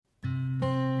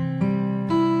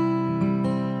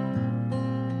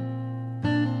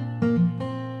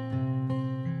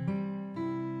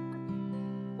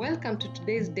Welcome to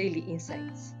today's Daily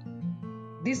Insights.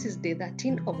 This is day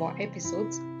 13 of our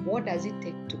episodes, What Does It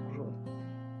Take to Grow?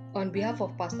 On behalf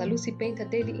of Pastor Lucy Painter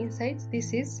Daily Insights,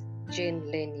 this is Jane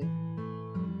Lenny.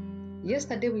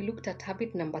 Yesterday we looked at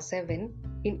habit number 7.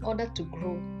 In order to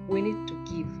grow, we need to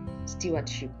give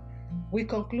stewardship. We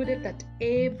concluded that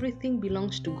everything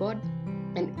belongs to God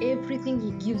and everything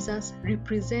He gives us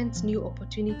represents new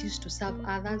opportunities to serve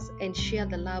others and share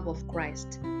the love of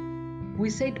Christ. We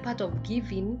said part of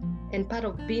giving and part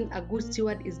of being a good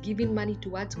steward is giving money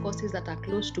towards causes that are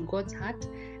close to God's heart.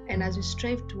 And as we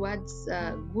strive towards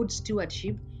good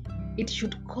stewardship, it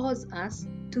should cause us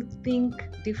to think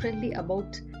differently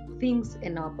about things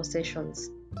and our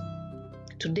possessions.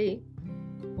 Today,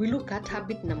 we look at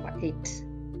habit number 8.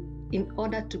 In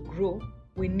order to grow,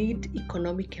 we need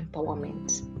economic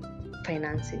empowerment,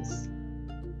 finances.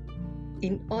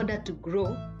 In order to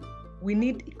grow, we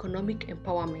need economic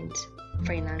empowerment,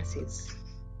 finances.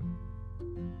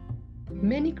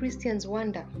 Many Christians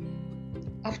wonder,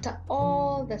 after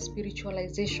all the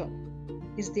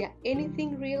spiritualization, is there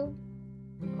anything real,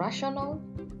 rational,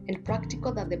 and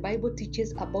practical that the Bible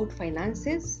teaches about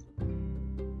finances?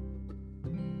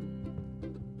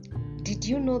 Did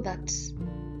you know that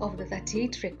of the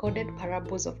 38 recorded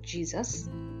parables of Jesus,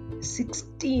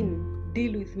 16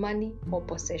 deal with money or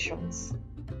possessions?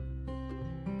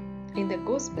 In the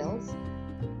Gospels,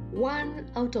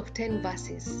 1 out of 10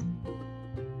 verses,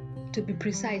 to be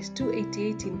precise,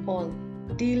 288 in all,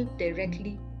 deal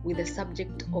directly with the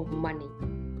subject of money.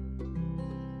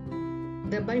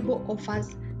 The Bible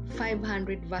offers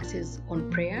 500 verses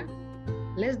on prayer,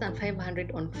 less than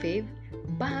 500 on faith,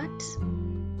 but,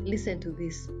 listen to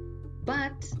this,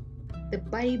 but the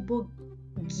Bible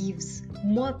gives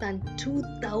more than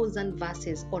 2,000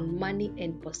 verses on money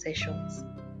and possessions.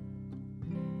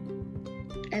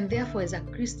 And therefore, as a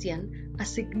Christian, a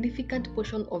significant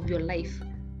portion of your life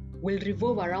will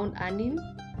revolve around earning,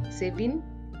 saving,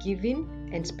 giving,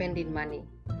 and spending money.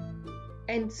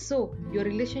 And so, your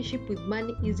relationship with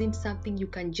money isn't something you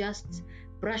can just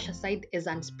brush aside as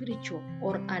unspiritual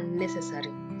or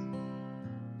unnecessary.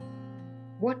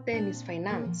 What then is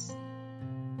finance?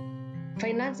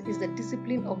 Finance is the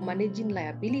discipline of managing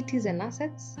liabilities and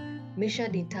assets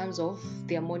measured in terms of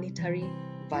their monetary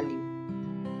value.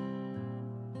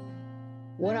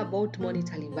 What about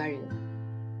monetary value?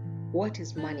 What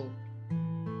is money?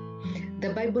 The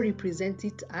Bible represents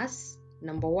it as,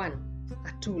 number 1,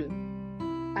 a tool.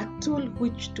 A tool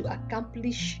which to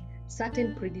accomplish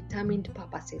certain predetermined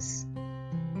purposes.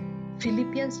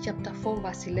 Philippians chapter 4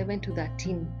 verse 11 to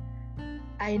 13.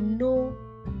 I know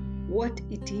what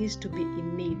it is to be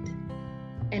in need,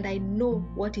 and I know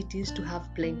what it is to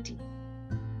have plenty.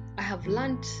 I have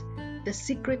learned the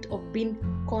secret of being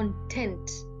content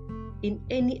in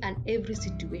any and every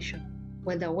situation,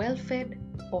 whether well-fed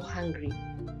or hungry,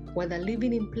 whether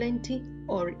living in plenty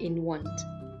or in want.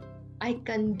 I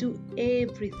can do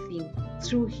everything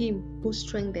through Him who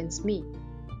strengthens me.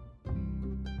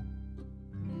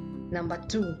 Number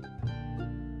 2,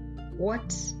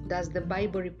 what does the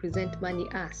Bible represent money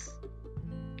as?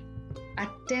 A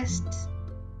test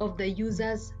of the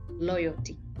user's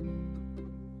loyalty.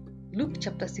 Luke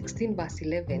chapter 16 verse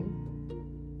 11.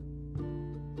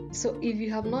 So if you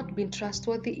have not been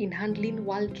trustworthy in handling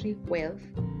worldly wealth,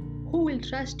 who will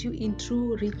trust you in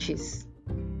true riches?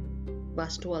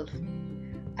 Verse 12.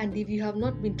 And if you have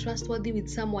not been trustworthy with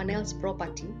someone else's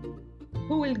property,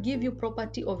 who will give you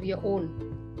property of your own?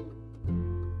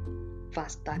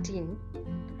 Verse 13.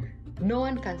 No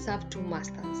one can serve two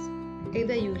masters.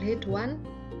 Either you will hate one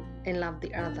and love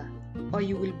the other, or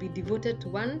you will be devoted to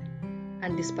one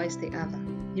and despise the other.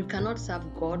 You cannot serve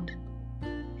God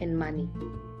and money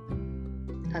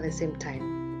at the same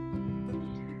time.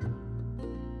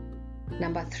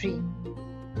 Number 3,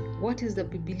 what is the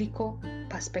biblical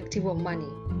perspective of money?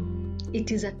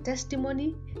 It is a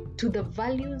testimony to the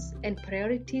values and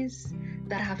priorities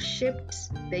that have shaped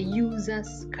the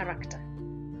user's character.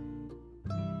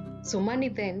 So money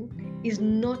then is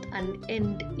not an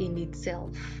end in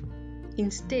itself.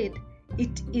 Instead,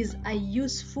 it is a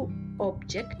useful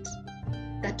object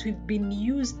that we've been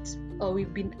used or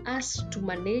we've been asked to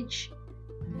manage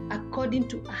according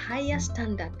to a higher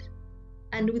standard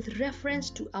and with reference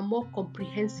to a more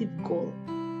comprehensive goal.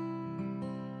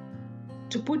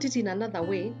 To put it in another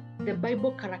way, the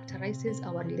Bible characterizes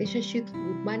our relationship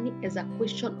with money as a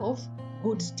question of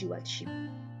good stewardship.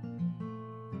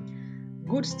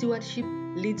 Good stewardship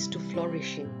leads to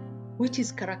flourishing, which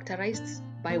is characterized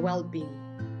by well-being,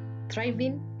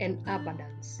 thriving, and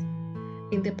abundance.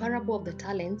 In the parable of the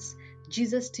talents,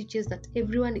 Jesus teaches that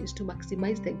everyone is to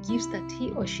maximize the gifts that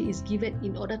he or she is given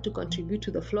in order to contribute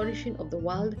to the flourishing of the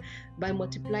world by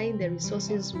multiplying the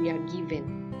resources we are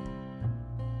given.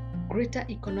 Greater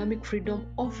economic freedom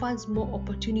offers more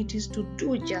opportunities to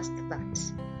do just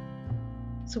that.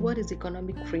 So what is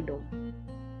economic freedom?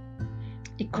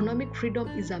 Economic freedom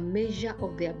is a measure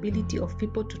of the ability of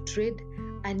people to trade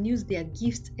and use their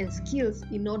gifts and skills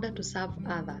in order to serve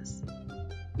others.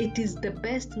 It is the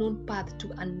best known path to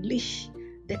unleash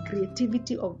the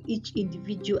creativity of each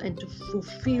individual and to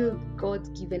fulfill God's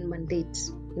given mandate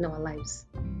in our lives.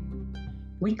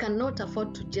 We cannot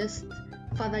afford to just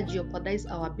further jeopardize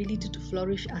our ability to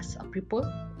flourish as a people,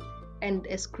 and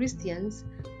as Christians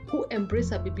who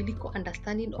embrace a biblical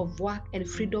understanding of work and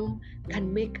freedom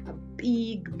can make a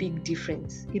big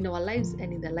difference in our lives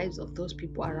and in the lives of those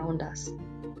people around us.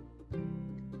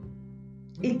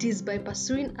 It is by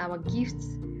pursuing our gifts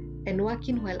and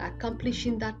working while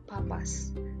accomplishing that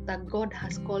purpose that God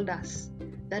has called us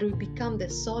that we become the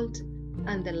salt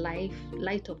and the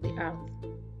light of the earth.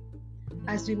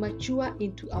 As we mature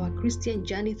into our Christian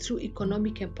journey through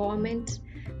economic empowerment,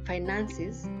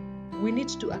 finances, we need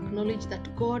to acknowledge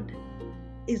that God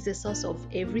is the source of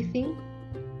everything,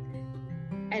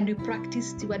 and we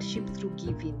practice stewardship through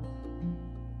giving.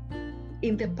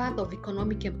 In the path of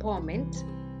economic empowerment,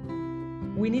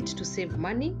 we need to save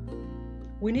money,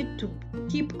 we need to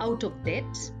keep out of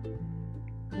debt,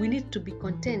 we need to be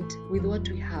content with what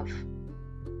we have.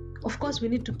 Of course, we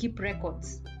need to keep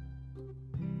records.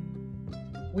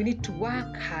 We need to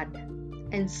work hard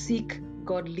and seek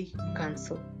godly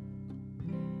counsel.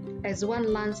 As one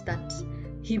learns that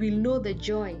he will know the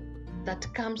joy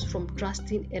that comes from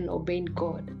trusting and obeying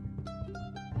God.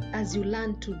 As you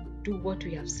learn to do what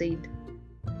we have said,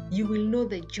 you will know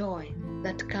the joy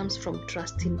that comes from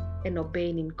trusting and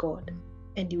obeying in God,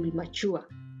 and you will mature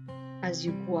as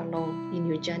you go along in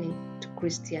your journey to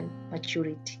Christian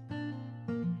maturity.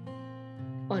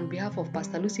 On behalf of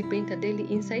Pastor Lucy Painter Daily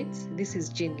Insights, this is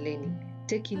Jane Lenny,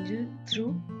 taking you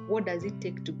through What Does It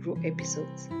Take to Grow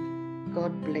episodes.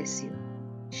 God bless you.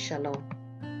 Shalom.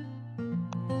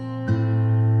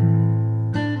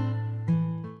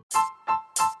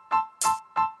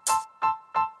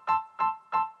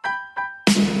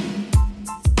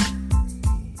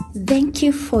 Thank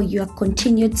you for your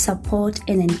continued support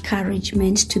and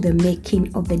encouragement to the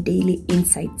making of the Daily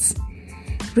Insights,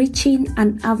 reaching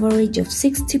an average of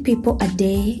 60 people a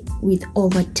day with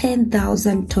over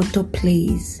 10,000 total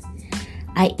plays.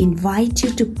 I invite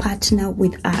you to partner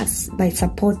with us by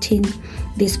supporting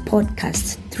this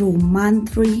podcast through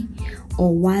monthly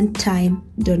or one-time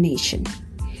donation.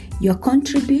 Your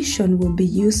contribution will be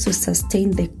used to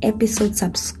sustain the episode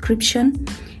subscription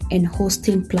and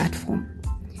hosting platform.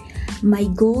 My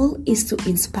goal is to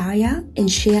inspire and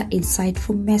share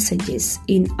insightful messages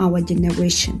in our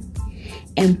generation,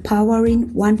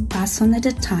 empowering one person at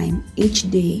a time each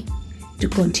day to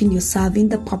continue serving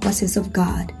the purposes of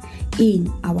God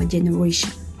in our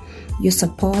generation. Your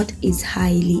support is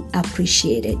highly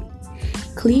appreciated.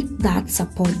 Click that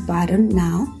support button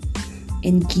now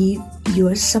and give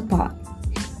your support.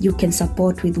 You can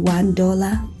support with $1,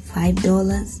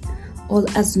 $5, or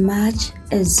as much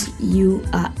as you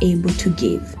are able to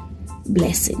give.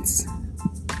 Blessings.